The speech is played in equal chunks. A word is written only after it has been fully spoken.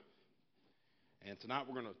And tonight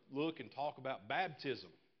we're going to look and talk about baptism.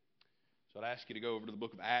 So I'd ask you to go over to the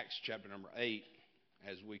book of Acts, chapter number 8,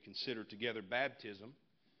 as we consider together baptism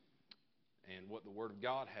and what the Word of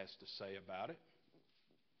God has to say about it.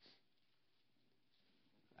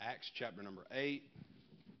 Acts, chapter number 8.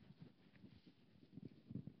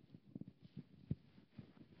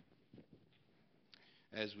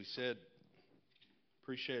 As we said,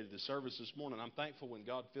 appreciated the service this morning. I'm thankful when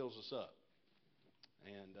God fills us up.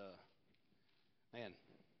 And, man,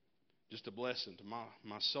 just a blessing to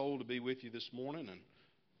my soul to be with you this morning, and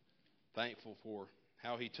thankful for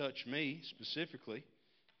how He touched me specifically.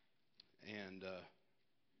 And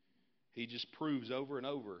He just proves over and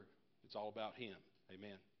over it's all about Him.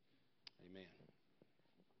 Amen. Amen.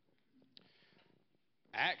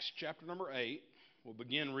 Acts chapter number 8. We'll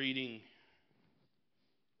begin reading.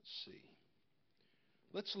 Let's see.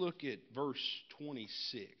 Let's look at verse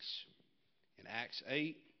 26 in Acts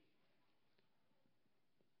 8,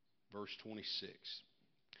 verse 26.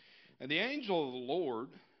 And the angel of the Lord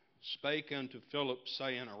spake unto Philip,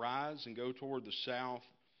 saying, Arise, and go toward the south,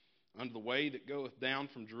 unto the way that goeth down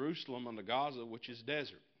from Jerusalem unto Gaza, which is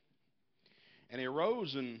desert. And he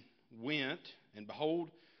arose and went, and behold,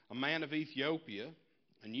 a man of Ethiopia,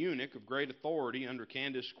 an eunuch of great authority under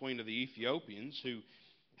Candace, queen of the Ethiopians, who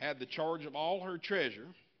had the charge of all her treasure,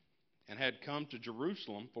 and had come to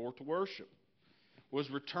Jerusalem for to worship, was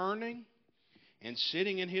returning, and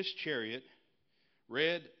sitting in his chariot,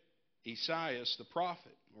 read Isaiah the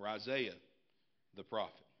prophet, or Isaiah the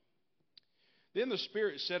prophet. Then the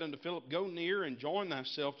Spirit said unto Philip, Go near, and join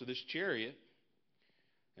thyself to this chariot.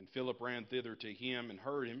 And Philip ran thither to him, and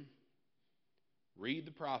heard him read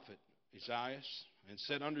the prophet Isaiah, and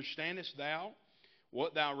said, Understandest thou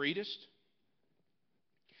what thou readest?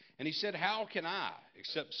 And he said, How can I,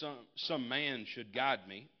 except some man should guide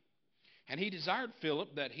me? And he desired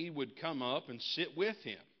Philip that he would come up and sit with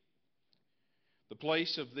him. The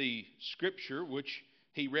place of the scripture which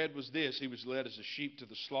he read was this: He was led as a sheep to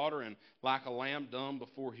the slaughter, and like a lamb dumb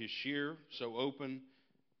before his shearer, so opened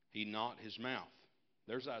he not his mouth.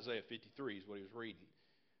 There's Isaiah 53 is what he was reading.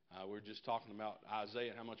 We're just talking about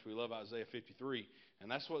Isaiah, how much we love Isaiah 53.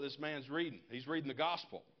 And that's what this man's reading. He's reading the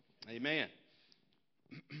gospel. Amen.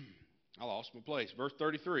 I lost my place. Verse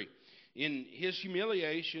 33. In his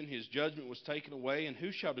humiliation, his judgment was taken away, and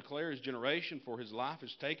who shall declare his generation? For his life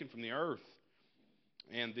is taken from the earth.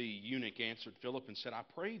 And the eunuch answered Philip and said, I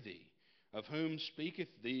pray thee, of whom speaketh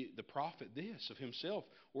the prophet this, of himself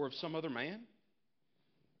or of some other man?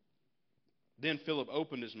 Then Philip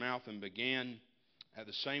opened his mouth and began at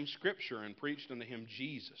the same scripture, and preached unto him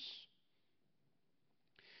Jesus.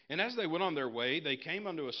 And as they went on their way, they came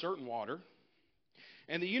unto a certain water.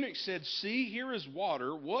 And the eunuch said, See, here is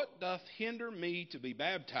water. What doth hinder me to be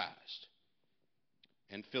baptized?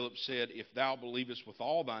 And Philip said, If thou believest with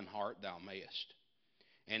all thine heart, thou mayest.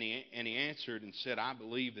 And he answered and said, I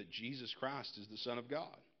believe that Jesus Christ is the Son of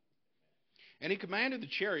God. And he commanded the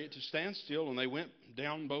chariot to stand still, and they went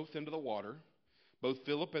down both into the water, both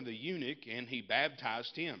Philip and the eunuch, and he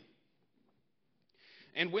baptized him.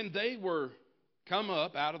 And when they were come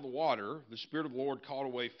up out of the water, the Spirit of the Lord called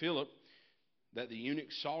away Philip, that the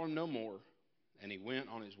eunuch saw him no more, and he went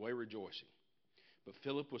on his way rejoicing. But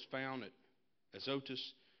Philip was found at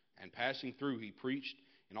Azotus, and passing through, he preached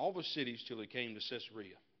in all the cities till he came to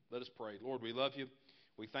Caesarea. Let us pray. Lord, we love you.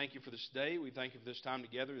 We thank you for this day. We thank you for this time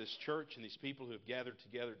together, this church, and these people who have gathered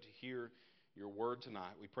together to hear your word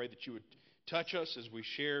tonight. We pray that you would touch us as we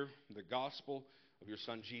share the gospel of your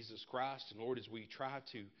Son, Jesus Christ. And Lord, as we try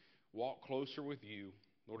to walk closer with you,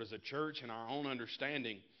 Lord, as a church and our own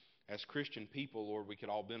understanding, as Christian people, Lord, we could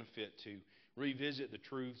all benefit to revisit the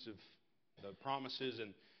truths of the promises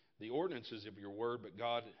and the ordinances of your word. But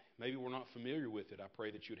God, maybe we're not familiar with it. I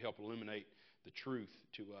pray that you would help illuminate the truth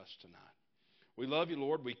to us tonight. We love you,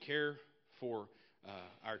 Lord. We care for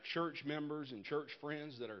our church members and church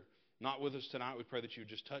friends that are not with us tonight. We pray that you would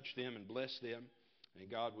just touch them and bless them. And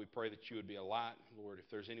God, we pray that you would be a light, Lord, if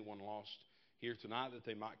there's anyone lost here tonight, that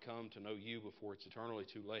they might come to know you before it's eternally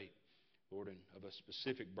too late. Lord, and of a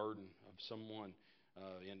specific burden of someone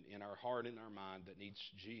in our heart and our mind that needs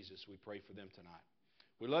Jesus, we pray for them tonight.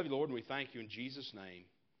 We love you, Lord, and we thank you in Jesus' name.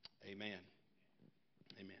 Amen.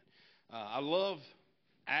 Amen. I love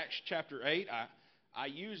Acts chapter 8. I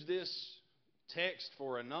use this text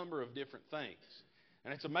for a number of different things.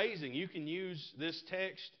 And it's amazing. You can use this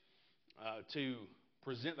text to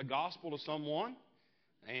present the gospel to someone.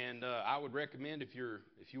 And I would recommend if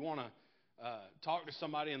you want to talk to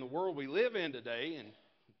somebody in the world we live in today and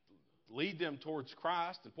lead them towards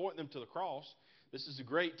Christ and point them to the cross, this is a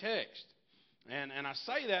great text. And I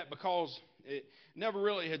say that because it never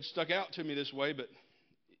really had stuck out to me this way, but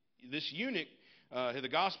this eunuch, the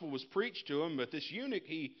gospel was preached to him, but this eunuch,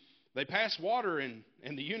 they passed water, and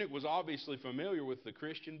the eunuch was obviously familiar with the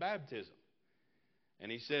Christian baptism.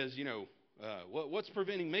 And he says, what's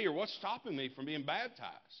preventing me, or what's stopping me from being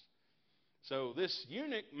baptized? So this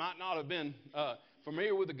eunuch might not have been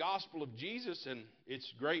familiar with the gospel of Jesus in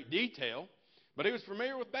its great detail, but he was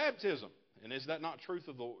familiar with baptism. And is that not true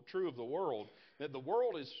of the world? That the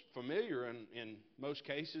world is familiar in most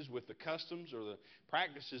cases with the customs or the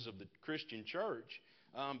practices of the Christian church,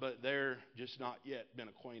 but they're just not yet been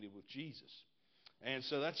acquainted with Jesus. And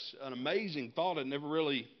so that's an amazing thought I never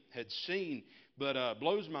really had seen, but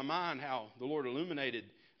blows my mind how the Lord illuminated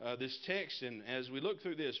this text. And as we look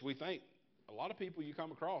through this, we think a lot of people you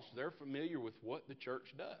come across, they're familiar with what the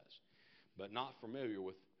church does, but not familiar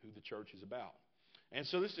with who the church is about. And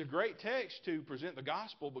so this is a great text to present the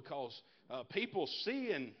gospel, because people see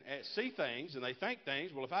things and they think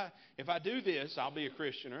things. Well, if I do this, I'll be a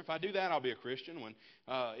Christian, or if I do that, I'll be a Christian. When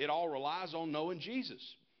it all relies on knowing Jesus,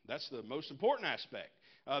 that's the most important aspect.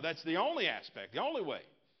 That's the only aspect, the only way.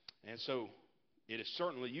 And so it is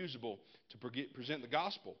certainly usable to present the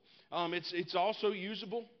gospel. It's also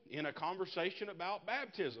usable in a conversation about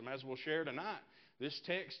baptism, as we'll share tonight. This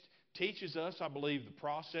text teaches us, I believe, the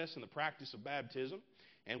process and the practice of baptism,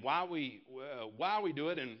 and why we do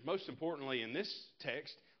it, and most importantly in this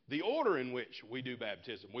text, the order in which we do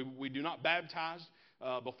baptism. We do not baptize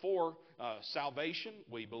before salvation.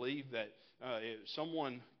 We believe that if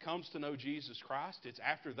someone comes to know Jesus Christ, it's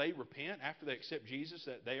after they repent, after they accept Jesus,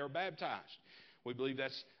 that they are baptized. We believe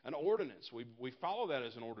that's an ordinance. We follow that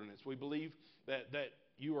as an ordinance. We believe that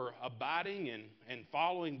you are abiding and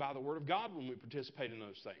following by the Word of God when we participate in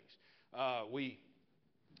those things. I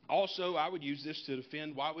would use this to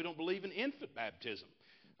defend why we don't believe in infant baptism,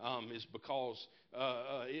 is because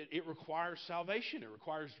it requires salvation. It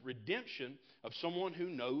requires redemption of someone who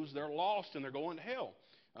knows they're lost and they're going to hell.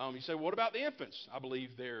 You say, what about the infants? I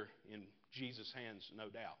believe they're in Jesus' hands, no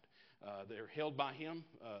doubt. They're held by Him.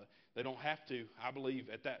 They don't have to, I believe,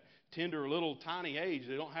 at that tender little tiny age,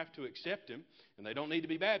 they don't have to accept Him, and they don't need to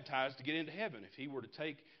be baptized to get into heaven. If He were to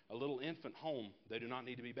take a little infant home, they do not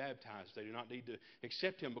need to be baptized. They do not need to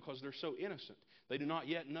accept Him because they're so innocent. They do not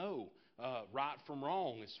yet know right from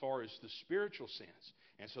wrong as far as the spiritual sense.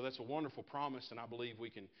 And so that's a wonderful promise, and I believe we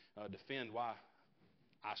can defend why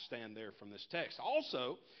I stand there from this text.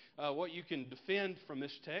 Also, what you can defend from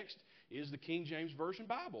this text is the King James Version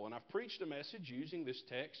Bible. And I've preached a message using this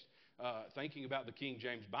text, thinking about the King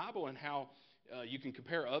James Bible and how you can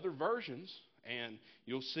compare other versions. And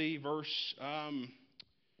you'll see verse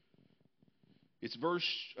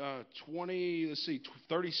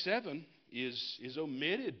 37 is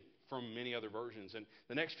omitted from many other versions. And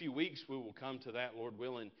the next few weeks we will come to that, Lord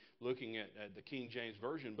willing, looking at the King James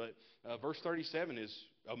Version. But verse 37 is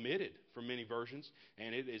omitted from many versions,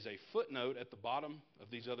 and it is a footnote at the bottom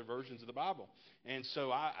of these other versions of the Bible. And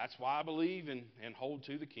so that's why I believe and hold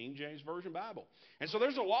to the King James Version Bible. And so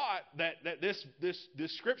there's a lot that this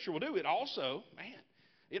Scripture will do. It also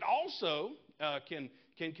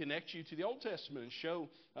can connect you to the Old Testament and show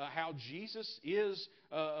how Jesus is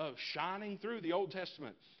shining through the Old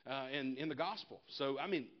Testament in the Gospel. So, I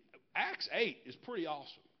mean, Acts 8 is pretty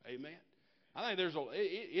awesome. Amen. I think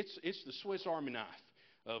it's the Swiss Army knife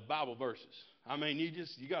of Bible verses. I mean, you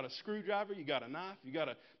got a screwdriver, you got a knife, you got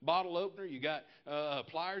a bottle opener, you got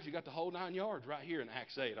pliers, you got the whole 9 yards right here in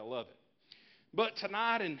Acts 8. I love it. But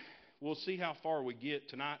tonight, and we'll see how far we get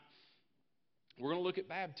tonight, we're going to look at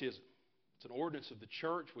baptism. It's an ordinance of the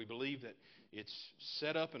church. We believe that it's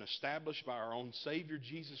set up and established by our own Savior,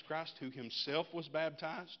 Jesus Christ, who Himself was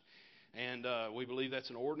baptized. And we believe that's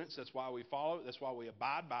an ordinance. That's why we follow it. That's why we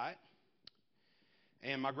abide by it.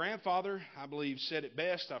 And my grandfather, I believe, said it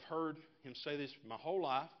best. I've heard him say this my whole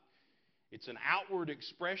life. It's an outward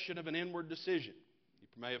expression of an inward decision. You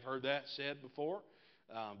may have heard that said before.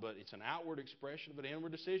 But it's an outward expression of an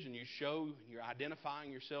inward decision. You're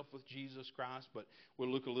identifying yourself with Jesus Christ, but we'll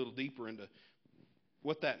look a little deeper into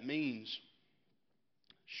what that means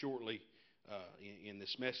shortly in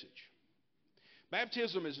this message.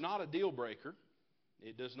 Baptism is not a deal breaker.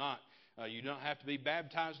 It does not. You don't have to be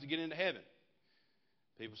baptized to get into heaven.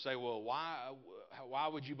 People say, well, why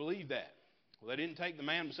would you believe that? Well, they didn't take the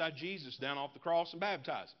man beside Jesus down off the cross and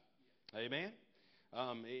baptize him. Amen?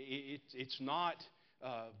 It's not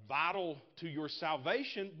vital to your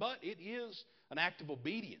salvation, but it is an act of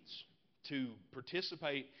obedience to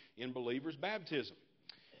participate in believers' baptism.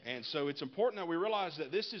 And so it's important that we realize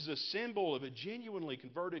that this is a symbol of a genuinely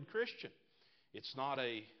converted Christian. It's not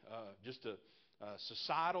just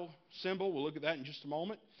societal symbol. We'll look at that in just a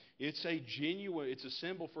moment. It's a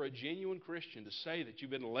symbol for a genuine Christian to say that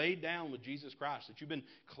you've been laid down with Jesus Christ, that you've been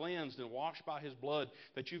cleansed and washed by His blood,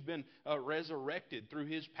 that you've been resurrected through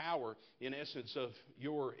His power, in essence, of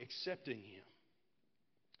your accepting Him.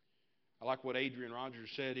 I like what Adrian Rogers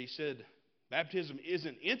said. He said, baptism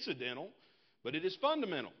isn't incidental, but it is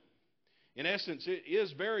fundamental. In essence, it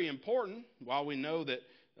is very important. While we know that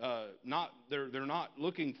they're not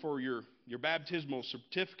looking for your baptismal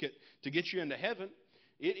certificate to get you into heaven,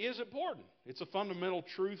 it is important. It's a fundamental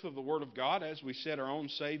truth of the Word of God. As we said, our own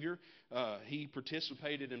Savior, He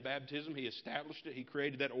participated in baptism. He established it. He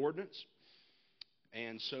created that ordinance.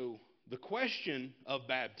 And so the question of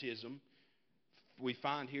baptism we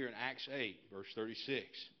find here in Acts 8, verse 36.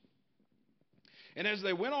 And as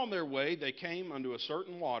they went on their way, they came unto a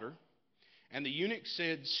certain water, and the eunuch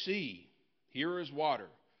said, See, here is water.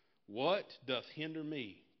 What doth hinder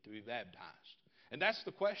me to be baptized? And that's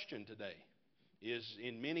the question today, is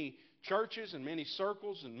in many churches and many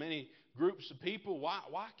circles and many groups of people, why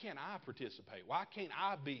can't I participate? Why can't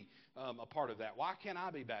I be a part of that? Why can't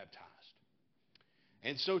I be baptized?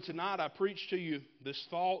 And so tonight I preach to you this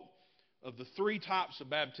thought of the three types of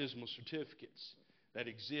baptismal certificates that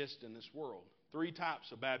exist in this world. Three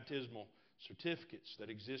types of baptismal certificates that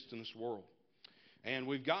exist in this world. And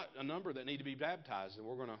we've got a number that need to be baptized, and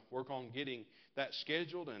we're going to work on getting that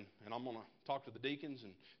scheduled, and I'm going to talk to the deacons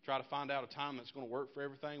and try to find out a time that's going to work for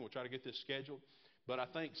everything. We'll try to get this scheduled. But I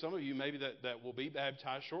think some of you maybe that will be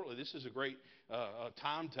baptized shortly. This is a great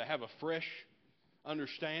time to have a fresh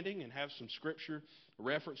understanding and have some scripture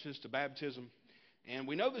references to baptism. And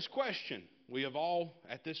we know this question. We have all,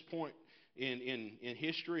 at this point in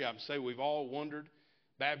history, I would say we've all wondered,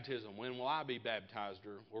 baptism, when will I be baptized?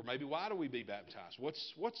 Or maybe why do we be baptized?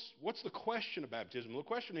 What's the question of baptism? Well, the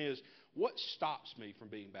question is, what stops me from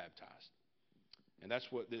being baptized? And that's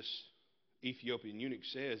what this Ethiopian eunuch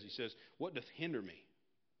says. He says, what doth hinder me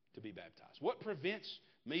to be baptized? What prevents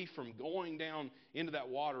me from going down into that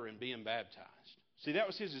water and being baptized? See, that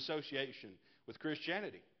was his association with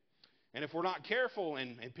Christianity. And if we're not careful,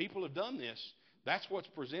 and people have done this, that's what's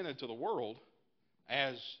presented to the world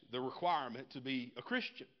as the requirement to be a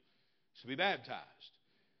Christian, to be baptized.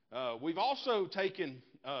 We've also taken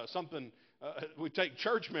we take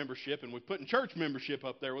church membership, and we've put church membership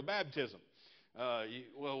up there with baptism.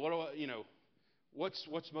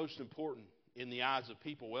 What's most important in the eyes of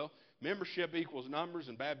people? Well, membership equals numbers,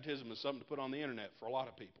 and baptism is something to put on the internet for a lot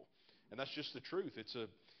of people. And that's just the truth.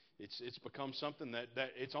 It's become something that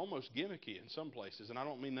it's almost gimmicky in some places, and I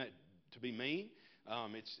don't mean that to be mean.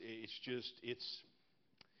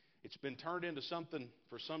 It's been turned into something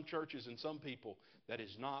for some churches and some people that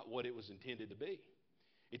is not what it was intended to be.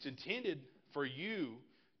 It's intended for you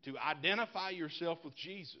to identify yourself with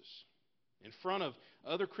Jesus in front of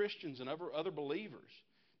other Christians and other believers,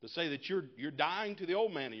 to say that you're dying to the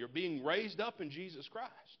old man and you're being raised up in Jesus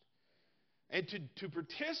Christ. And to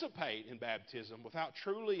participate in baptism without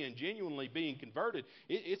truly and genuinely being converted,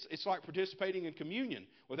 it's like participating in communion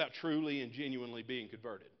without truly and genuinely being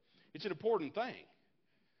converted. It's an important thing.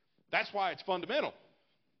 That's why it's fundamental.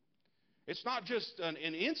 It's not just an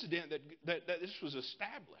incident that this was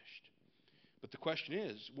established. But the question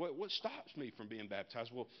is, what stops me from being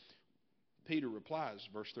baptized? Well, Peter replies,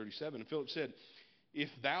 verse 37, and Philip said, If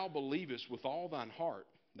thou believest with all thine heart,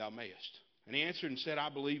 thou mayest. And he answered and said, I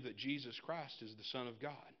believe that Jesus Christ is the Son of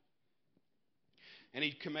God. And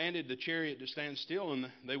he commanded the chariot to stand still, and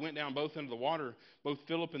they went down both into the water, both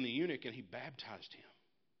Philip and the eunuch, and he baptized him.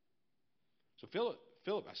 So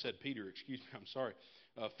Philip, I said Peter, excuse me, I'm sorry.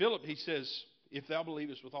 Philip, he says, if thou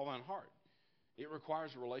believest with all thine heart, it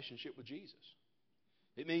requires a relationship with Jesus.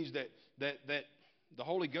 It means that the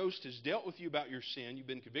Holy Ghost has dealt with you about your sin. You've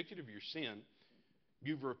been convicted of your sin.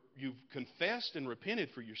 You've confessed and repented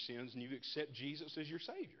for your sins, and you've accepted Jesus as your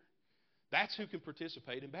Savior. That's who can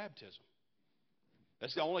participate in baptism.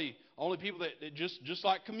 That's the only people that just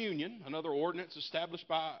like communion, another ordinance established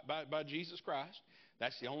by Jesus Christ,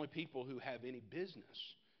 that's the only people who have any business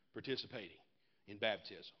participating in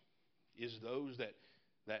baptism, is those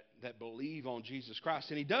that believe on Jesus Christ.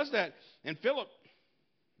 And he does that, and Philip,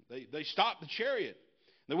 they stopped the chariot.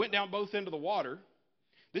 They went down both into the water.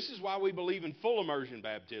 This is why we believe in full immersion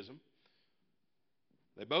baptism.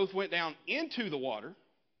 They both went down into the water,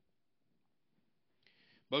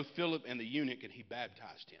 both Philip and the eunuch, and he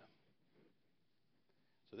baptized him.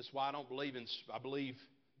 So this is why I believe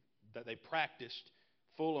that they practiced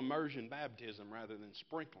full immersion baptism rather than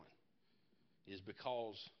sprinkling, is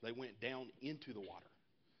because they went down into the water.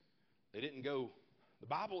 They didn't go. The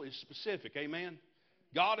Bible is specific, amen?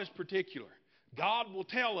 God is particular. God will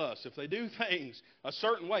tell us if they do things a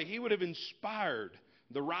certain way. He would have inspired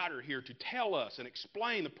the writer here to tell us and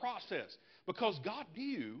explain the process, because God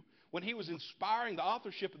knew when he was inspiring the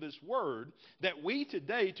authorship of this word that we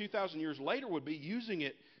today, 2,000 years later, would be using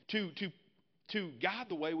it to guide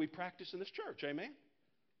the way we practice in this church. Amen?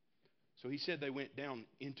 So he said they went down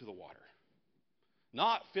into the water.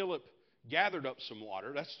 Not Philip gathered up some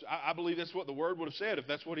water. I believe that's what the word would have said if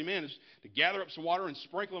that's what he meant, is to gather up some water and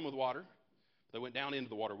sprinkle them with water. They went down into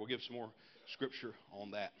the water. We'll give some more scripture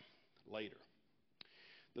on that later.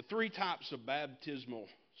 The three types of baptismal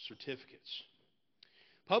certificates.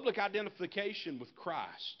 Public identification with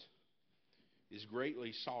Christ is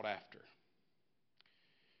greatly sought after.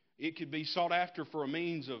 It could be sought after for a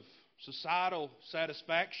means of societal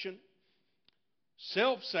satisfaction,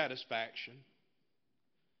 self-satisfaction,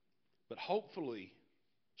 but hopefully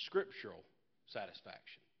scriptural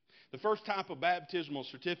satisfaction. The first type of baptismal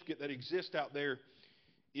certificate that exists out there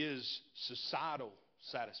is societal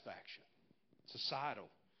satisfaction. Societal.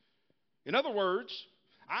 In other words,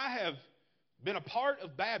 I have been a part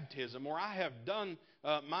of baptism, or I have done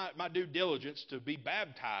my due diligence to be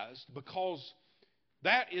baptized, because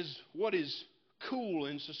that is what is cool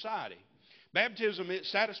in society. Baptism, it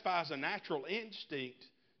satisfies a natural instinct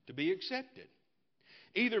to be accepted,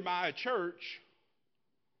 either by a church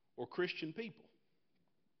or Christian people.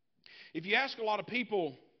 If you ask a lot of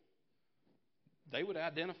people, they would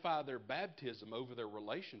identify their baptism over their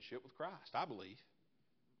relationship with Christ, I believe.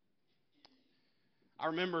 I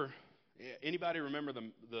remember, anybody remember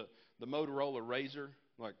the Motorola Razr,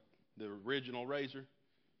 like the original Razr?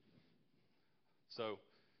 So,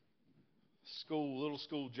 little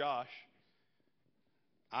school Josh,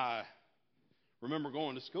 I remember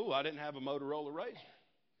going to school. I didn't have a Motorola Razr.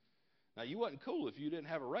 Now, you wasn't cool if you didn't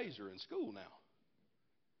have a razor in school now.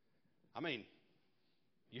 I mean,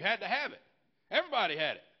 you had to have it. Everybody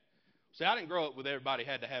had it. See, I didn't grow up with everybody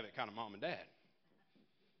had to have it kind of mom and dad.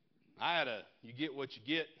 I had you get what you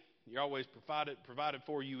get. You're always provided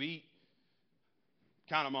for, you eat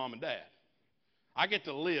kind of mom and dad. I get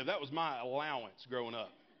to live. That was my allowance growing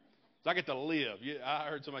up. So I get to live. I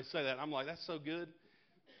heard somebody say that. I'm like, that's so good.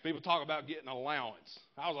 People talk about getting an allowance.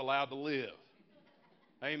 I was allowed to live.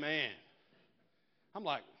 Amen. I'm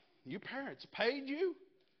like, your parents paid you?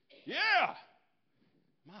 Yeah.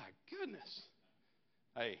 My goodness.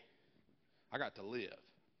 Hey, I got to live.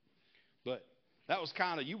 But that was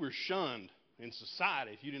kind of, you were shunned in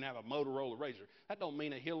society if you didn't have a Motorola Razr. That don't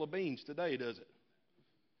mean a hill of beans today, does it?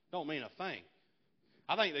 Don't mean a thing.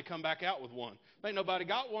 I think they come back out with one. Ain't nobody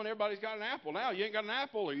got one. Everybody's got an Apple now. You ain't got an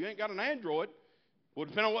Apple or you ain't got an Android. Well,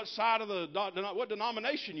 depending on what side of what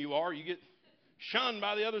denomination you are, you get shunned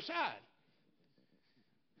by the other side.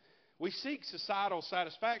 We seek societal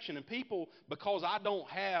satisfaction, and people, because I don't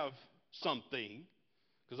have something,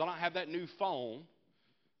 because I don't have that new phone.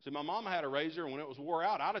 See, my mama had a razor, and when it was wore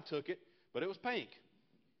out, I'd have took it, but it was pink.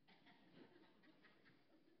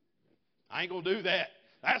 I ain't going to do that.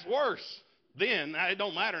 That's worse. Then, it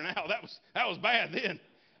don't matter now. That was bad then.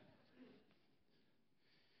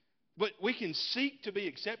 But we can seek to be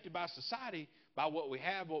accepted by society by what we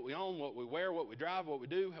have, what we own, what we wear, what we drive, what we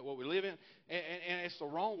do, what we live in. And it's the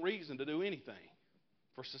wrong reason to do anything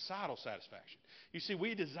for societal satisfaction. You see,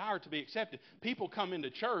 we desire to be accepted. People come into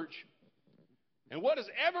church, and what does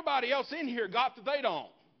everybody else in here got that they don't?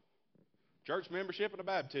 Church membership and a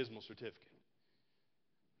baptismal certificate.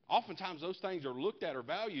 Oftentimes those things are looked at or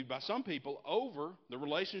valued by some people over the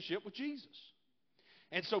relationship with Jesus.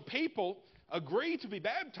 And so people agree to be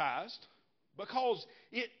baptized because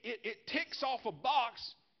it ticks off a box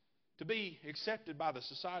to be accepted by the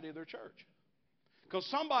society of their church. Because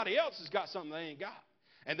somebody else has got something they ain't got.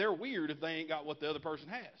 And they're weird if they ain't got what the other person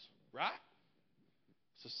has. Right?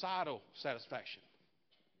 Societal satisfaction.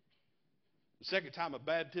 The second type of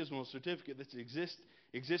baptismal certificate that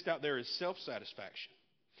exists out there is self-satisfaction.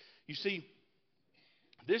 You see,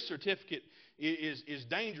 this certificate is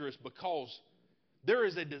dangerous because there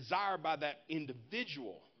is a desire by that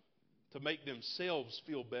individual to make themselves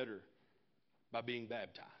feel better by being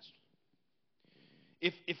baptized.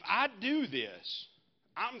 If I do this,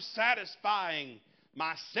 I'm satisfying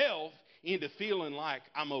myself into feeling like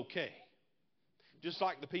I'm okay. Just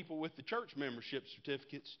like the people with the church membership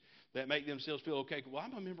certificates that make themselves feel okay. Well,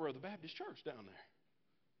 I'm a member of the Baptist church down there.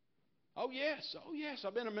 Oh yes,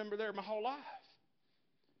 I've been a member there my whole life.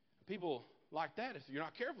 People like that, if you're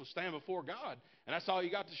not careful, stand before God, and that's all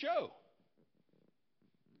you got to show.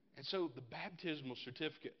 And so the baptismal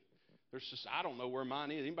certificate, I don't know where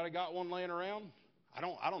mine is. Anybody got one laying around? I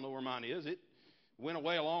don't know where mine is. It went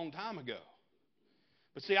away a long time ago.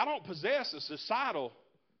 But see, I don't possess a societal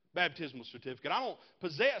baptismal certificate. I don't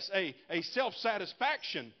possess a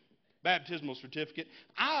self-satisfaction baptismal certificate.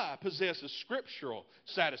 I possess a scriptural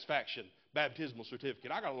satisfaction baptismal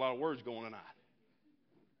certificate. I got a lot of words going tonight.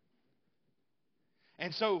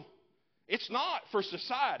 And so, it's not for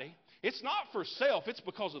society. It's not for self. It's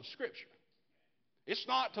because of Scripture. It's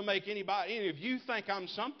not to make any of you think I'm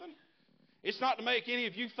something. It's not to make any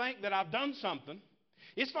of you think that I've done something.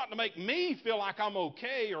 It's not to make me feel like I'm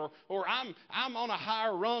okay or I'm on a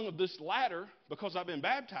higher rung of this ladder because I've been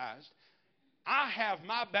baptized. I have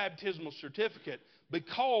my baptismal certificate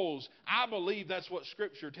because I believe that's what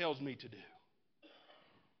Scripture tells me to do.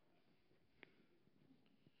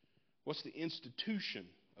 What's the institution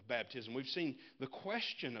of baptism? We've seen the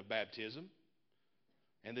question of baptism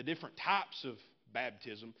and the different types of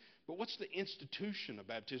baptism. But what's the institution of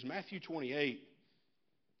baptism? Matthew 28,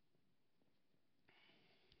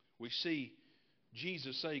 we see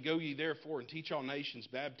Jesus say, "Go ye therefore and teach all nations,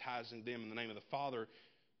 baptizing them in the name of the Father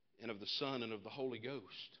and of the Son and of the Holy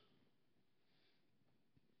Ghost."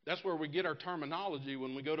 That's where we get our terminology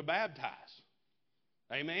when we go to baptize.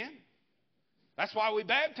 Amen? That's why we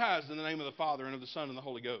baptize in the name of the Father and of the Son and the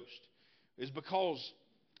Holy Ghost. Is because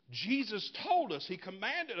Jesus told us, He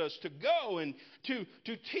commanded us to go and to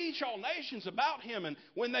teach all nations about Him. And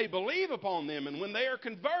when they believe upon them and when they are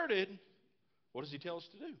converted, what does He tell us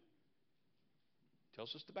to do? He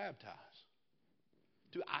tells us to baptize.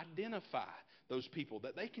 To identify those people,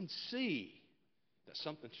 that they can see that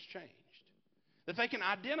something's changed. That they can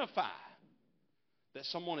identify that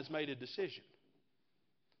someone has made a decision.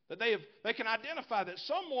 That they can identify that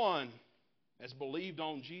someone has believed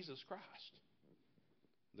on Jesus Christ.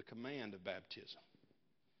 The command of baptism.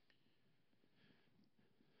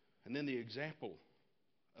 And then the example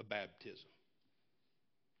of baptism.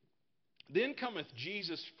 Then cometh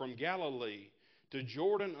Jesus from Galilee to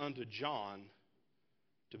Jordan unto John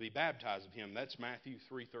to be baptized of him. That's Matthew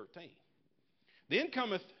 3:13. Then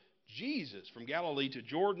cometh Jesus from Galilee to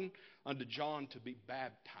Jordan unto John to be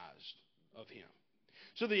baptized of him.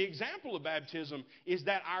 So the example of baptism is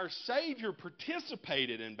that our Savior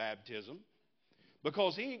participated in baptism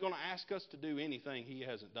because He ain't going to ask us to do anything He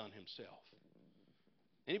hasn't done Himself.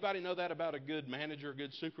 Anybody know that about a good manager, a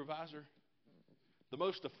good supervisor? The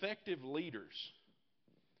most effective leaders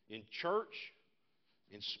in church,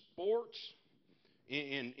 in sports,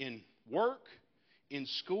 in work, in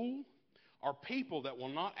school, are people that will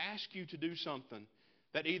not ask you to do something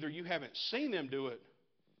that either you haven't seen them do it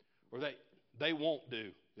or they won't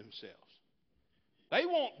do themselves. They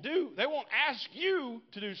won't ask you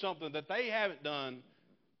to do something that they haven't done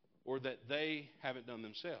or that they haven't done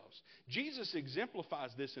themselves. Jesus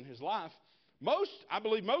exemplifies this in His life. I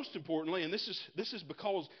believe most importantly, and this is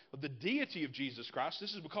because of the deity of Jesus Christ,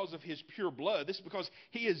 this is because of His pure blood, this is because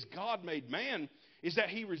He is God made man, is that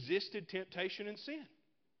He resisted temptation and sin.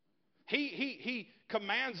 He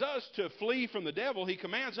commands us to flee from the devil. He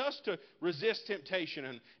commands us to resist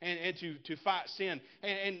temptation and to fight sin.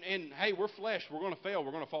 And hey, we're flesh. We're going to fail.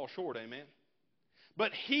 We're going to fall short. Amen.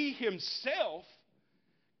 But He Himself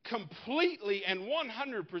completely and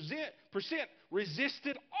 100%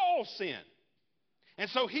 resisted all sin. And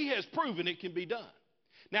so He has proven it can be done.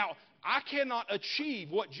 Now, I cannot achieve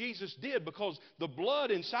what Jesus did because the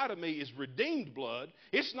blood inside of me is redeemed blood.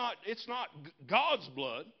 It's not God's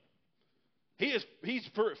blood. He's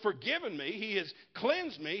forgiven me. He has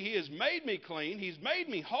cleansed me. He has made me clean. He's made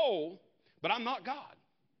me whole. But I'm not God.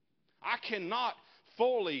 I cannot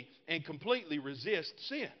fully and completely resist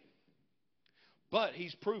sin. But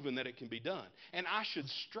He's proven that it can be done. And I should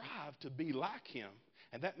strive to be like Him.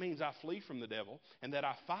 And that means I flee from the devil and that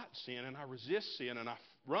I fight sin and I resist sin and I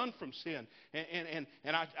run from sin. And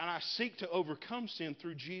I seek to overcome sin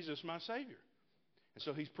through Jesus, my Savior. And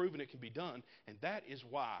so He's proven it can be done. And that is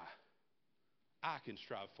why I can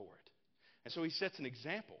strive for it. And so He sets an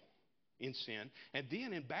example in sin. And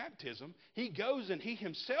then in baptism, He goes and He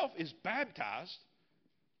Himself is baptized.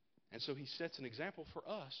 And so He sets an example for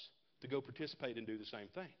us to go participate and do the same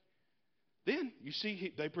thing. Then, you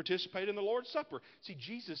see, they participate in the Lord's Supper. See,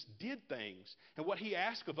 Jesus did things. And what He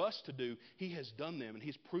asked of us to do, He has done them. And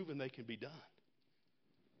He's proven they can be done.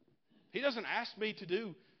 He doesn't ask me to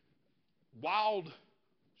do wild,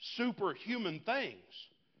 superhuman things.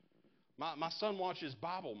 My son watches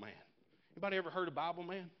Bible Man. Anybody ever heard of Bible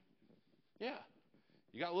Man? Yeah.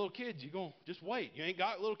 You got little kids, you're going to just wait. You ain't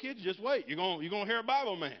got little kids, just wait. You're going to hear a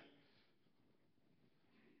Bible Man.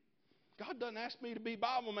 God doesn't ask me to be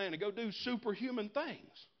Bible Man to go do superhuman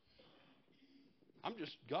things.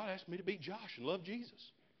 God asked me to be Josh and love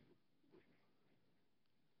Jesus.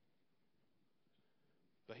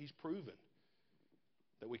 But He's proven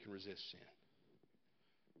that we can resist sin.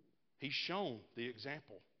 He's shown the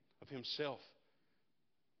example of himself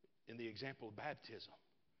in the example of baptism,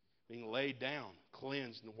 being laid down,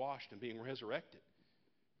 cleansed and washed, and being resurrected.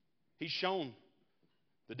 He's shown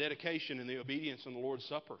the dedication and the obedience in the Lord's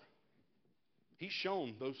Supper. He's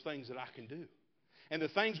shown those things that I can do. And the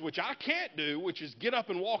things which I can't do, which is get up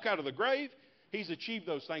and walk out of the grave, He's achieved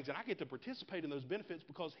those things. And I get to participate in those benefits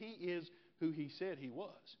because He is who He said He was.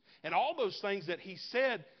 And all those things that He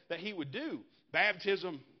said that He would do,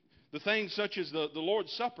 baptism, the things such as the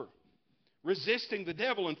Lord's Supper, resisting the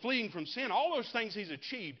devil and fleeing from sin, all those things He's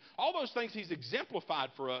achieved, all those things He's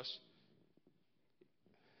exemplified for us.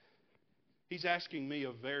 He's asking me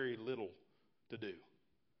of very little to do,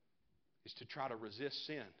 is to try to resist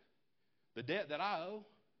sin. The debt that I owe,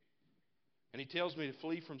 and He tells me to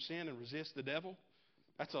flee from sin and resist the devil,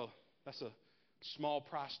 that's a small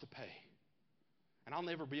price to pay. And I'll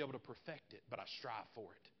never be able to perfect it, but I strive for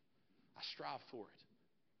it. I strive for it.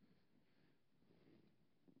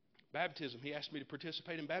 Baptism, He asked me to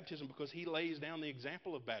participate in baptism because He lays down the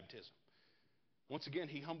example of baptism. Once again,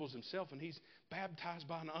 He humbles Himself and He's baptized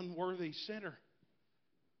by an unworthy sinner.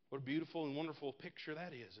 What a beautiful and wonderful picture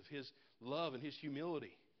that is of His love and His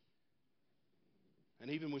humility. And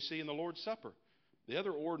even we see in the Lord's Supper, the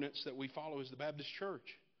other ordinance that we follow is the Baptist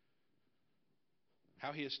Church.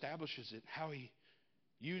 How He establishes it, how He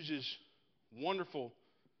uses wonderful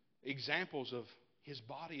examples of His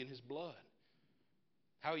body and His blood.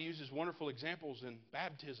 How He uses wonderful examples in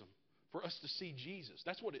baptism for us to see Jesus.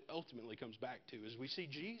 That's what it ultimately comes back to, is we see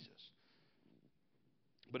Jesus.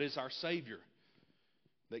 But it's our Savior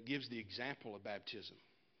that gives the example of baptism.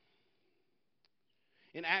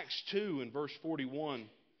 In Acts 2 and verse 41,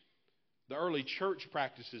 the early church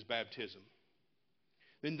practices baptism.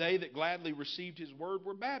 Then they that gladly received His word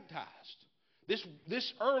were baptized.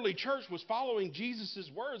 This early church was following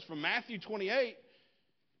Jesus' words from Matthew 28.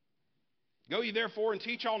 Go ye therefore and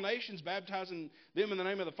teach all nations, baptizing them in the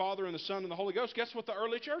name of the Father and the Son and the Holy Ghost. Guess what the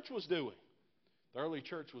early church was doing? The early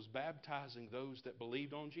church was baptizing those that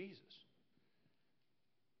believed on Jesus.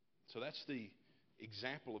 So that's the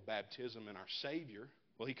example of baptism in our Savior.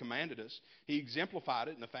 Well, He commanded us. He exemplified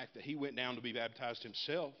it in the fact that He went down to be baptized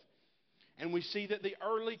Himself. And we see that the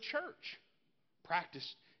early church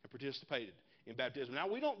practiced and participated in baptism. Now,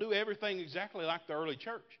 we don't do everything exactly like the early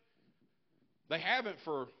church. They haven't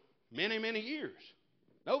for many, many years.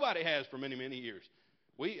 Nobody has for many, many years.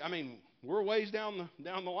 We're ways down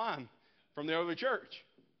the line from the early church.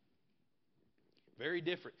 Very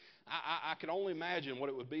different. I can only imagine what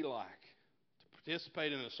it would be like to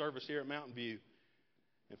participate in a service here at Mountain View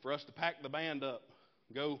and for us to pack the band up,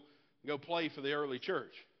 go play for the early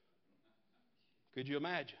church. Could you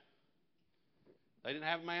imagine? They didn't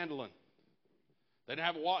have a mandolin. They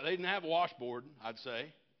didn't have a washboard, I'd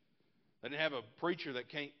say. They didn't have a preacher that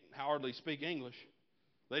can't hardly speak English.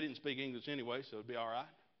 They didn't speak English anyway, so it'd be all right.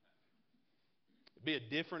 It'd be a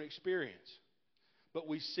different experience. But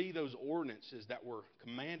we see those ordinances that were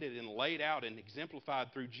commanded and laid out and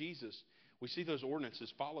exemplified through Jesus. We see those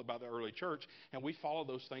ordinances followed by the early church, and we follow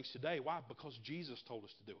those things today. Why? Because Jesus told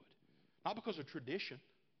us to do it. Not because of tradition.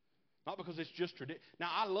 Not because it's just tradition. Now,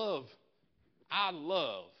 I love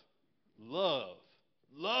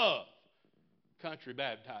country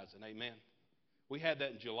baptizing. Amen. We had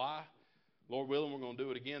that in July. Lord willing, we're going to do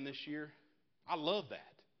it again this year. I love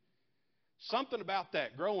that. Something about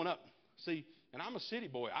that growing up. See, and I'm a city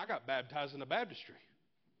boy. I got baptized in the baptistry.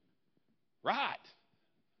 Right.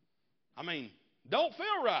 Don't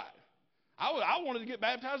feel right. I wanted to get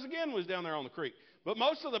baptized again when I was down there on the creek. But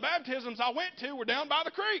most of the baptisms I went to were down by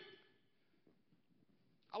the creek.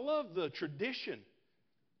 I love the tradition.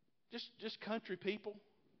 Just country people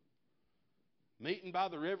meeting by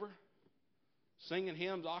the river, singing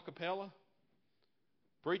hymns a cappella,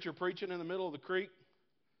 preacher preaching in the middle of the creek,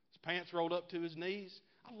 his pants rolled up to his knees.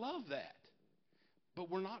 I love that. But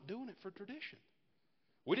we're not doing it for tradition.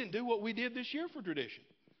 We didn't do what we did this year for tradition.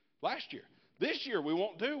 Last year. This year we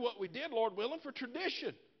won't do what we did, Lord willing, for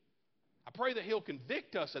tradition. I pray that He'll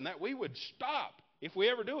convict us and that we would stop if we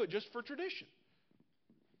ever do it just for tradition.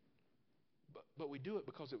 But we do it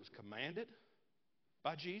because it was commanded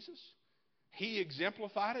by Jesus. He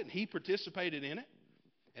exemplified it and He participated in it.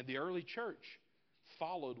 And the early church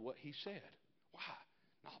followed what He said. Why?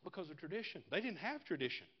 Not because of tradition. They didn't have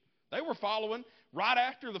tradition. They were following right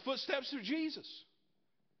after the footsteps of Jesus.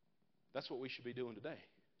 That's what we should be doing today.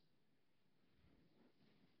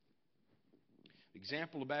 The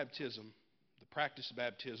example of baptism, the practice of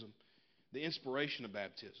baptism, the inspiration of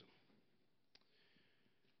baptism.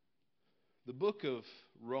 The book of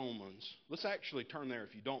Romans. Let's actually turn there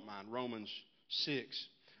if you don't mind. Romans 6.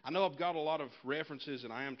 I know I've got a lot of references,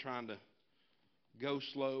 and I am trying to go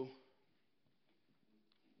slow.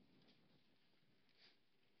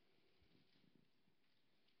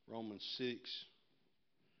 Romans 6.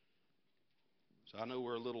 So I know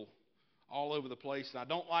we're a little all over the place, and I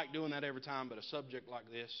don't like doing that every time, but a subject like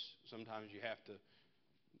this, sometimes you have to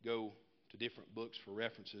go to different books for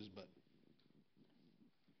references. But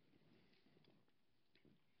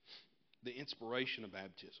the inspiration of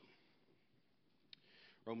baptism.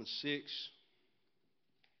 Romans 6,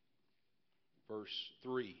 verse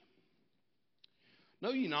 3.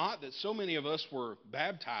 Know ye not that so many of us were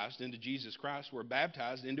baptized into Jesus Christ, were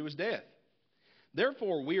baptized into his death?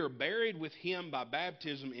 Therefore we are buried with him by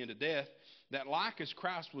baptism into death, that like as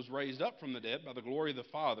Christ was raised up from the dead by the glory of the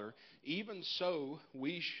Father, even so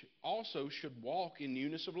we also should walk in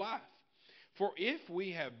newness of life. For if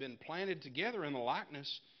we have been planted together in the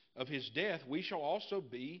likeness of his death, we shall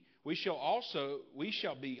be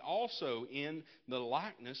also in the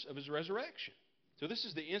likeness of his resurrection. So this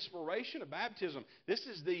is the inspiration of baptism. This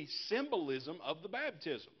is the symbolism of the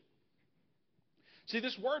baptism. See,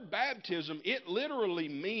 this word baptism, it literally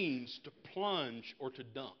means to plunge or to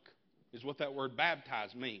dunk, is what that word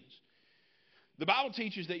baptize means. The Bible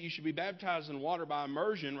teaches that you should be baptized in water by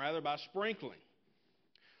immersion rather by sprinkling.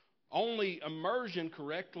 Only immersion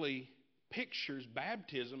correctly pictures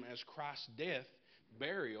baptism as Christ's death,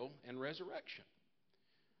 burial, and resurrection.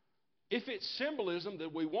 If it's symbolism, then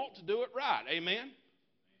we want to do it right. Amen?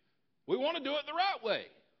 We want to do it the right way.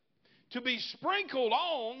 To be sprinkled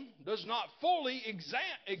on does not fully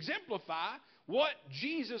exemplify what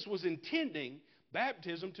Jesus was intending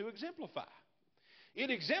baptism to exemplify. It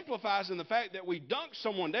exemplifies in the fact that we dunk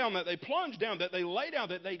someone down, that they plunge down, that they lay down,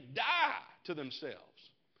 that they die to themselves.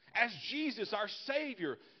 As Jesus, our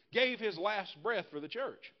Savior, gave his last breath for the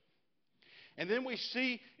church. And then we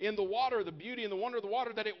see in the water the beauty and the wonder of the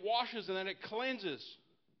water, that it washes and that it cleanses.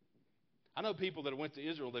 I know people that went to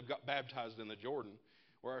Israel, they've got baptized in the Jordan,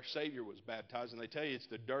 where our Savior was baptized, and they tell you it's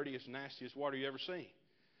the dirtiest, nastiest water you ever seen.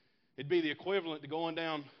 It'd be the equivalent to going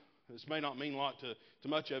down, this may not mean a lot to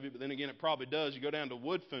much of you, but then again it probably does. You go down to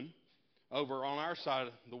Woodfin over on our side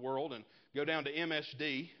of the world and go down to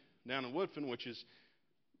MSD down in Woodfin, which has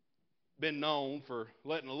been known for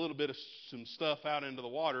letting a little bit of some stuff out into the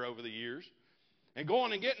water over the years, and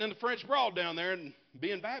going and getting in the French Broad down there and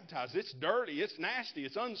being baptized. It's dirty, it's nasty,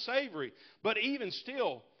 it's unsavory, but even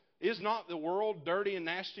still, is not the world dirty and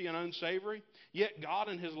nasty and unsavory? Yet God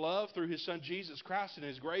in his love through his Son Jesus Christ and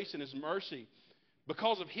his grace and his mercy,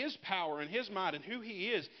 because of his power and his might and who he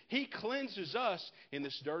is, he cleanses us in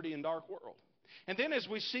this dirty and dark world. And then as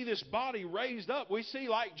we see this body raised up, we see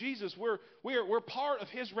like Jesus, we're part of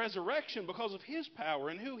his resurrection because of his power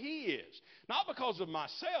and who he is. Not because of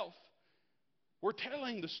myself. We're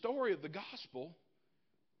telling the story of the gospel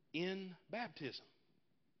in baptism.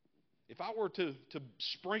 If I were to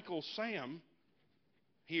sprinkle Sam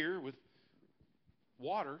here with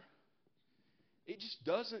water, it just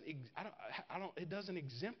doesn't. It doesn't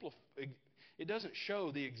exemplify. It doesn't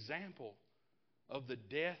show the example of the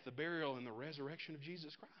death, the burial, and the resurrection of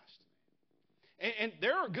Jesus Christ. And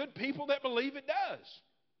there are good people that believe it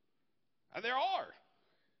does. There are.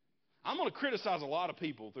 I'm going to criticize a lot of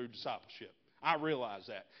people through discipleship. I realize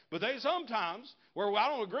that. But there's sometimes where I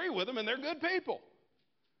don't agree with them, and they're good people.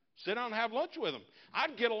 Sit down and have lunch with them.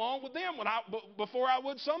 I'd get along with them before I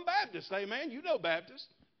would some Baptists. Amen. You know Baptists.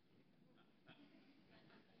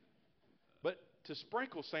 But to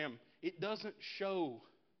sprinkle, Sam, it doesn't show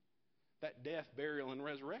that death, burial, and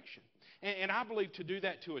resurrection. And I believe to do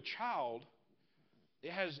that to a child,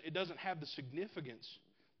 it doesn't have the significance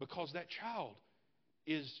because that child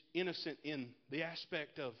is innocent in the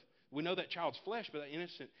aspect of, we know that child's flesh, but that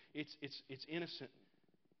innocent, it's innocent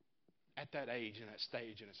at that age and that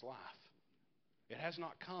stage in its life. It has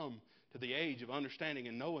not come to the age of understanding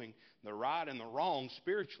and knowing the right and the wrong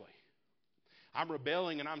spiritually. I'm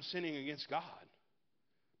rebelling and I'm sinning against God.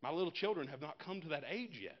 My little children have not come to that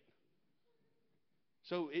age yet.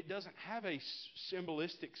 So it doesn't have a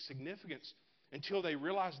symbolistic significance until they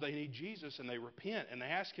realize they need Jesus and they repent and they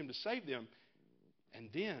ask him to save them. And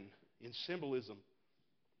then, in symbolism,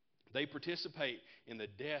 they participate in the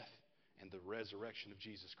death and the resurrection of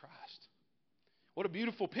Jesus Christ. What a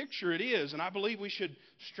beautiful picture it is, and I believe we should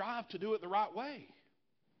strive to do it the right way.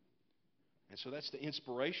 And so that's the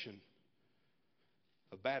inspiration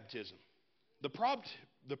of baptism. The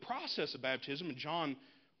process of baptism in John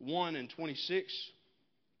 1 and 26,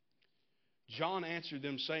 John answered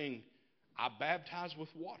them saying, I baptize with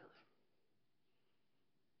water.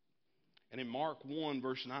 And in Mark 1,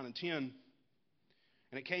 verse 9 and 10,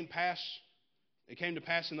 and it came It came to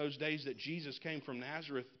pass in those days that Jesus came from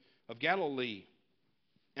Nazareth of Galilee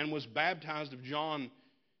and was baptized of John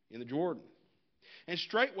in the Jordan. And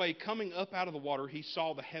straightway coming up out of the water, he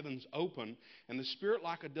saw the heavens open and the Spirit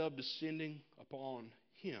like a dove descending upon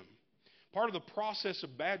him. Part of the process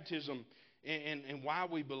of baptism and why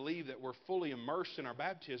we believe that we're fully immersed in our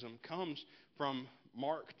baptism comes from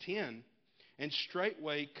Mark 10. And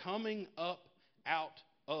straightway coming up out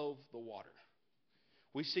of the water.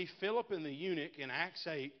 We see Philip and the eunuch in Acts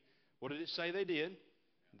 8. What did it say they did?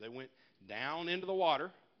 They went down into the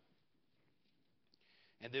water.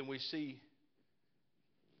 And then we see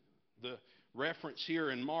the reference here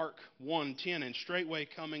in Mark 1:10, and straightway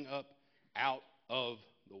coming up out of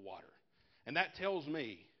the water. And that tells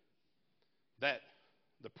me that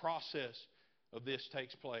the process of this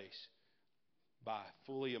takes place by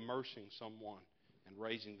fully immersing someone and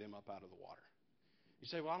raising them up out of the water. You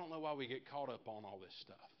say, well, I don't know why we get caught up on all this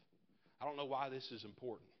stuff. I don't know why this is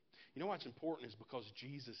important. You know what's important is because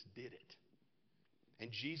Jesus did it. And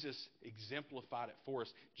Jesus exemplified it for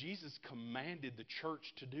us. Jesus commanded the church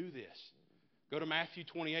to do this. Go to Matthew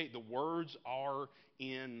 28. The words are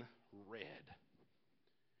in red,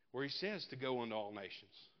 where he says to go into all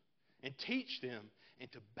nations and teach them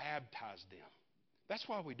and to baptize them. That's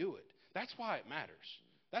why we do it. That's why it matters.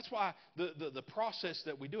 That's why the process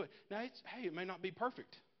that we do it. Now, it may not be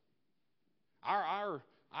perfect. Our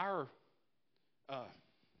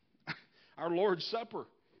Lord's Supper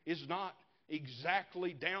is not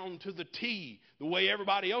exactly down to the T the way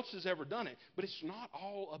everybody else has ever done it. But it's not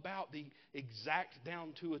all about the exact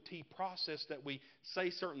down to a T process that we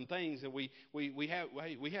say certain things and we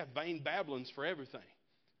have vain babblings for everything.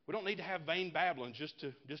 We don't need to have vain babblings just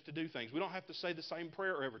to do things. We don't have to say the same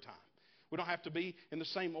prayer every time. We don't have to be in the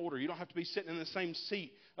same order. You don't have to be sitting in the same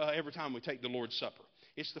seat every time we take the Lord's Supper.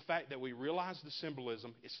 It's the fact that we realize the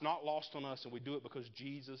symbolism. It's not lost on us, and we do it because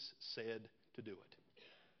Jesus said to do it.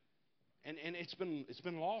 And it's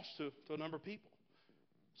been lost to a number of people,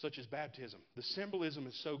 such as baptism. The symbolism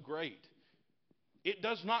is so great. It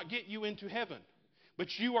does not get you into heaven, but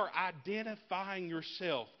you are identifying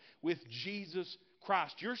yourself with Jesus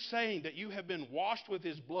Christ. You're saying that you have been washed with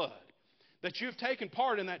His blood, that you have taken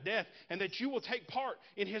part in that death, and that you will take part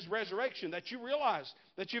in His resurrection, that you realize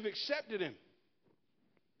that you've accepted Him.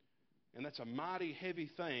 And that's a mighty heavy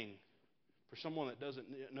thing for someone that doesn't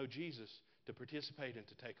know Jesus to participate and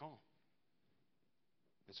to take on.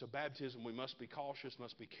 And so baptism, we must be cautious,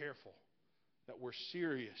 must be careful, that we're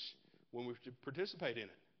serious when we participate in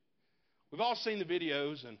it. We've all seen the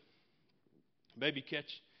videos, and maybe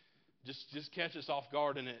just catch us off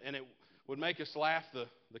guard, and it would make us laugh,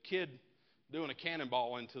 the kid doing a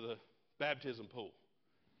cannonball into the baptism pool.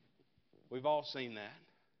 We've all seen that.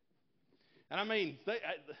 And I mean,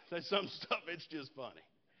 there's some stuff, it's just funny.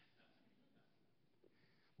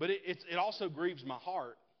 But it also grieves my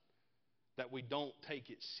heart that we don't take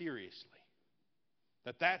it seriously.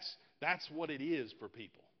 That's what it is for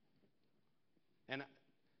people. And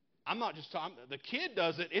I'm not just talking, the kid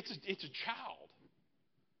does it, it's a child.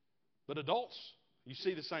 But adults, you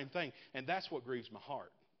see the same thing. And that's what grieves my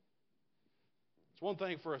heart. It's one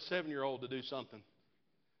thing for a 7-year-old to do something.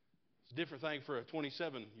 It's a different thing for a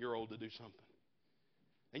 27-year-old to do something.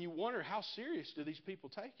 And you wonder, how serious do these people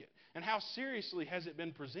take it? And how seriously has it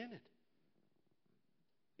been presented?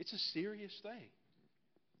 It's a serious thing.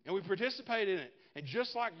 And we participate in it. And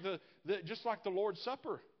just like the Lord's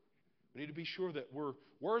Supper, we need to be sure that we're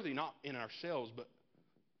worthy, not in ourselves, but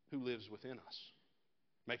who lives within us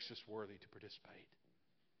makes us worthy to participate.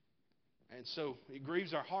 And so it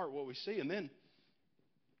grieves our heart what we see. And then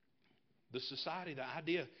the society, the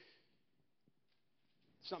idea,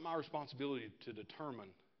 it's not my responsibility to determine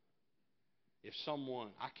if someone,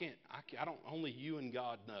 only you and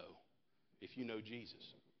God know if you know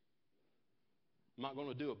Jesus. I'm not going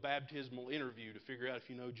to do a baptismal interview to figure out if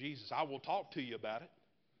you know Jesus. I will talk to you about it.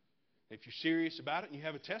 If you're serious about it and you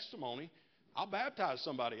have a testimony, I'll baptize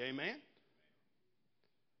somebody, amen?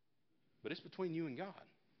 But it's between you and God.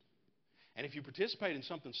 And if you participate in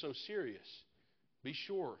something so serious, be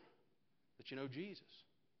sure that you know Jesus.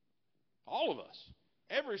 All of us.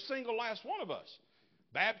 Every single last one of us.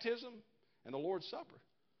 Baptism and the Lord's Supper.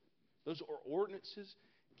 Those are ordinances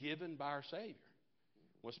given by our Savior.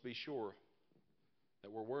 Must be sure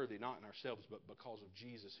that we're worthy, not in ourselves, but because of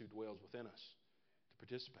Jesus who dwells within us, to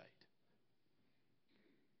participate.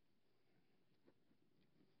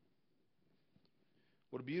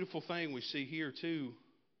 What a beautiful thing we see here, too,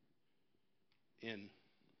 in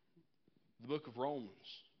the book of Romans,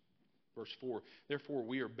 verse 4. Therefore,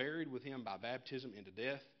 we are buried with Him by baptism into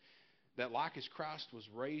death, that like as Christ was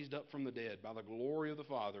raised up from the dead by the glory of the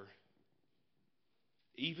Father,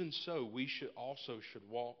 even so we should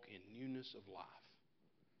walk in newness of life.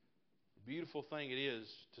 The beautiful thing it is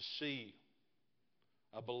to see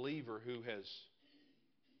a believer who has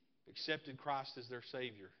accepted Christ as their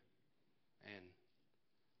Savior, and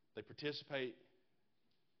they participate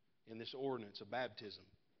in this ordinance of baptism.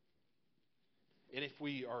 And if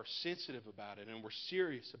we are sensitive about it and we're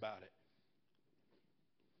serious about it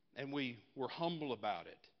and we're humble about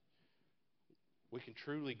it, we can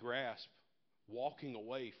truly grasp walking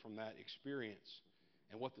away from that experience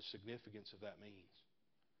and what the significance of that means.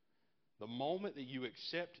 The moment that you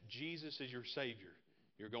accept Jesus as your Savior,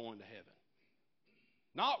 you're going to heaven.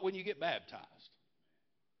 Not when you get baptized.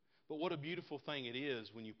 But what a beautiful thing it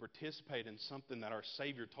is when you participate in something that our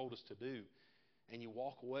Savior told us to do and you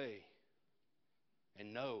walk away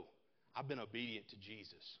and know, I've been obedient to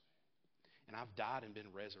Jesus. And I've died and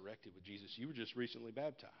been resurrected with Jesus. You were just recently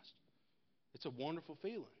baptized. It's a wonderful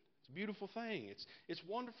feeling. It's a beautiful thing. It's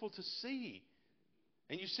wonderful to see.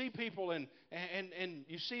 And you see people and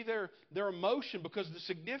you see their emotion because the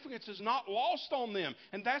significance is not lost on them.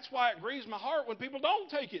 And that's why it grieves my heart when people don't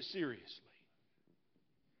take it seriously.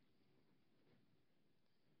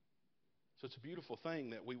 So it's a beautiful thing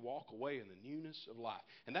that we walk away in the newness of life.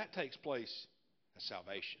 And that takes place in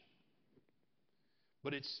salvation.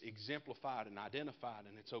 But it's exemplified and identified,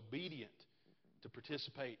 and it's obedient to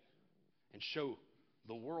participate and show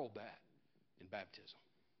the world that in baptism.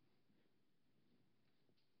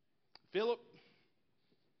 Philip,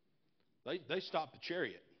 they stopped the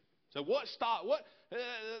chariot. So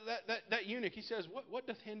that eunuch, he says, what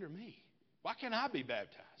doth hinder me? Why can't I be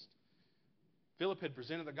baptized? Philip had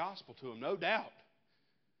presented the gospel to him, no doubt.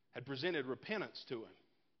 Had presented repentance to him.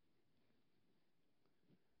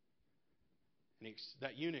 And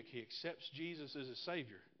that eunuch, he accepts Jesus as his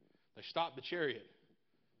Savior. They stopped the chariot.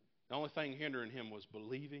 The only thing hindering him was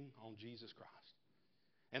believing on Jesus Christ.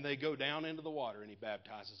 And they go down into the water and he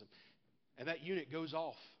baptizes them. And that eunuch goes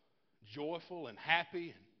off joyful and happy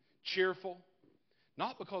and cheerful.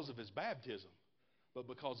 Not because of his baptism, but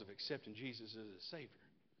because of accepting Jesus as his Savior.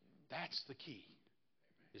 That's the key,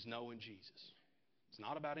 is knowing Jesus. It's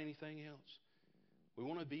not about anything else. We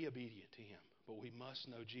want to be obedient to Him, but we must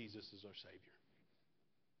know Jesus as our Savior.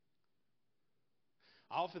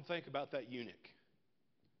 I often think about that eunuch.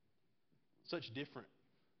 Such different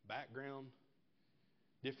background,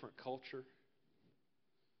 different culture,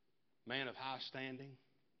 man of high standing.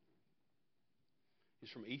 He's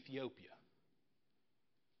from Ethiopia.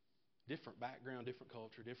 Different background, different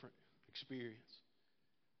culture, different experience.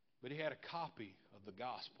 But he had a copy of the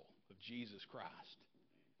gospel of Jesus Christ.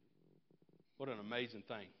 What an amazing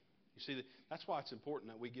thing. You see, that's why it's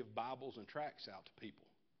important that we give Bibles and tracts out to people.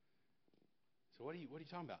 So what are you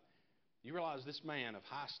talking about? You realize this man of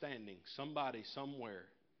high standing, somebody somewhere,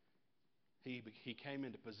 he came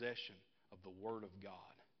into possession of the Word of God.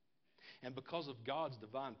 And because of God's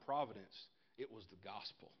divine providence, it was the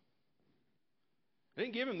gospel. They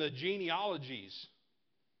didn't give him the genealogies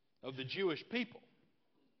of the Jewish people.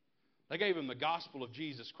 They gave him the gospel of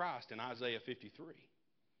Jesus Christ in Isaiah 53.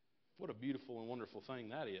 What a beautiful and wonderful thing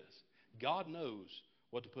that is. God knows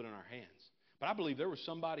what to put in our hands. But I believe there was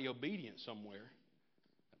somebody obedient somewhere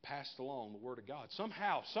that passed along the Word of God.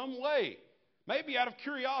 Somehow, some way, maybe out of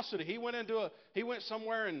curiosity, he went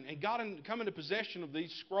somewhere and come into possession of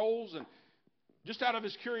these scrolls, and just out of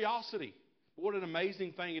his curiosity. What an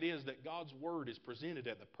amazing thing it is that God's Word is presented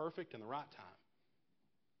at the perfect and the right time.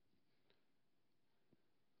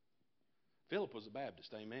 Philip was a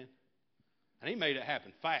Baptist, amen. And he made it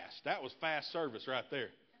happen fast. That was fast service right there.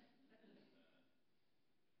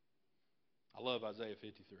 I love Isaiah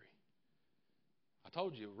 53. I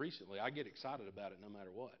told you recently, I get excited about it no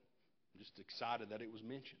matter what. I'm just excited that it was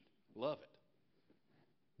mentioned. Love it.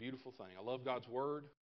 Beautiful thing. I love God's Word.